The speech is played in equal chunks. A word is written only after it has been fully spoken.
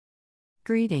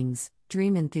Greetings,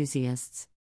 dream enthusiasts.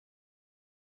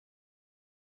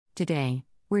 Today,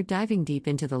 we're diving deep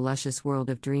into the luscious world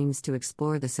of dreams to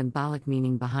explore the symbolic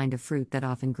meaning behind a fruit that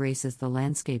often graces the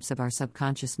landscapes of our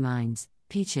subconscious minds,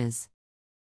 peaches.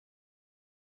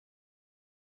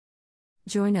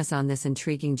 Join us on this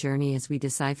intriguing journey as we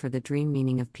decipher the dream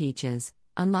meaning of peaches,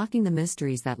 unlocking the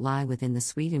mysteries that lie within the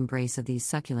sweet embrace of these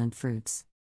succulent fruits.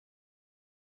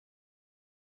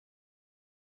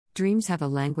 Dreams have a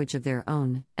language of their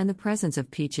own, and the presence of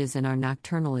peaches in our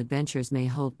nocturnal adventures may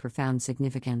hold profound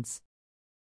significance.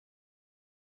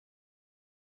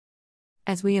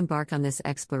 As we embark on this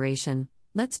exploration,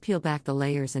 let's peel back the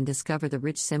layers and discover the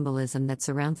rich symbolism that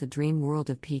surrounds the dream world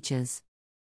of peaches.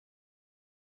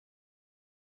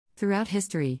 Throughout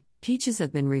history, peaches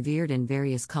have been revered in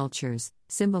various cultures,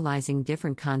 symbolizing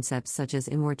different concepts such as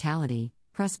immortality,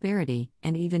 prosperity,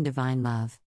 and even divine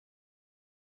love.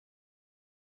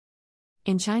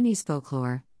 In Chinese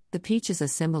folklore, the peach is a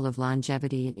symbol of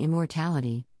longevity and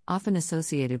immortality, often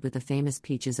associated with the famous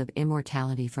peaches of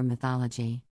immortality from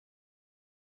mythology.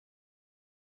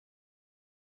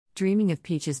 Dreaming of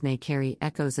peaches may carry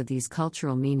echoes of these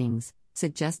cultural meanings,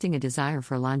 suggesting a desire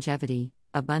for longevity,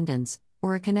 abundance,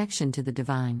 or a connection to the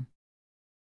divine.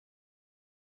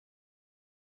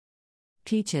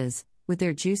 Peaches, with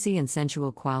their juicy and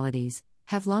sensual qualities,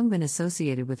 have long been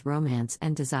associated with romance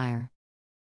and desire.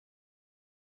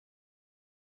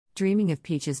 Dreaming of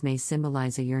peaches may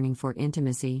symbolize a yearning for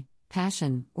intimacy,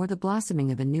 passion, or the blossoming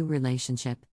of a new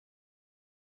relationship.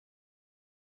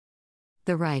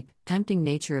 The ripe, tempting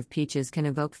nature of peaches can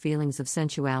evoke feelings of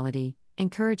sensuality,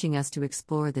 encouraging us to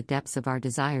explore the depths of our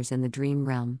desires in the dream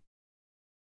realm.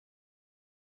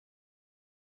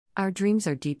 Our dreams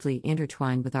are deeply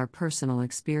intertwined with our personal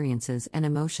experiences and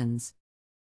emotions.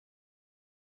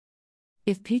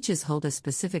 If peaches hold a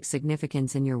specific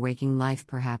significance in your waking life,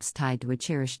 perhaps tied to a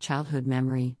cherished childhood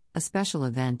memory, a special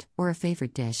event, or a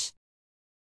favorite dish.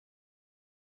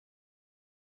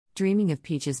 Dreaming of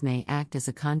peaches may act as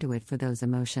a conduit for those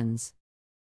emotions.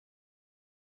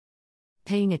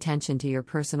 Paying attention to your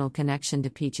personal connection to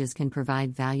peaches can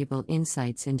provide valuable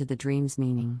insights into the dream's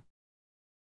meaning.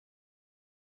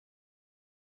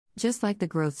 Just like the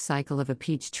growth cycle of a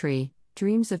peach tree,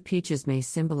 dreams of peaches may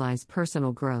symbolize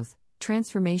personal growth,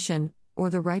 transformation, or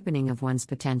the ripening of one's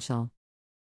potential.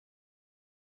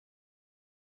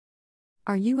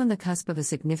 Are you on the cusp of a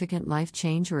significant life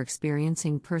change or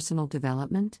experiencing personal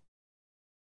development?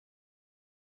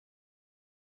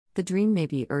 The dream may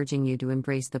be urging you to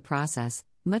embrace the process,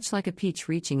 much like a peach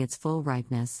reaching its full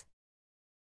ripeness.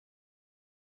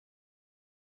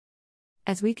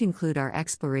 As we conclude our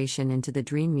exploration into the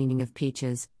dream meaning of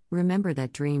peaches, remember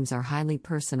that dreams are highly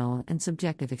personal and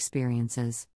subjective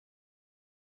experiences.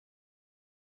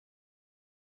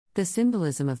 The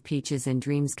symbolism of peaches in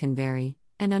dreams can vary,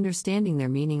 and understanding their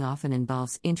meaning often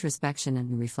involves introspection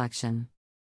and reflection.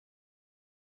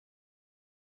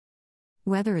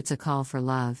 Whether it's a call for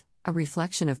love, a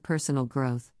reflection of personal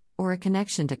growth, or a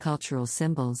connection to cultural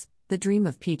symbols, the dream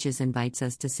of peaches invites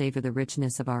us to savor the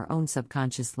richness of our own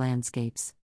subconscious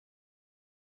landscapes.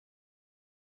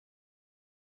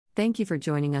 Thank you for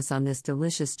joining us on this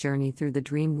delicious journey through the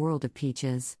dream world of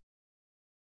peaches.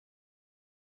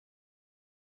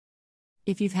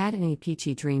 If you've had any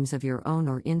peachy dreams of your own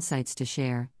or insights to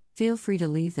share, feel free to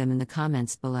leave them in the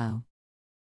comments below.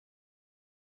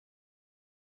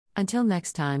 Until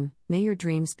next time, may your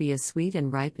dreams be as sweet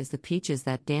and ripe as the peaches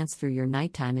that dance through your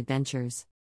nighttime adventures.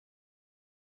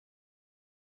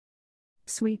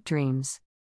 Sweet dreams.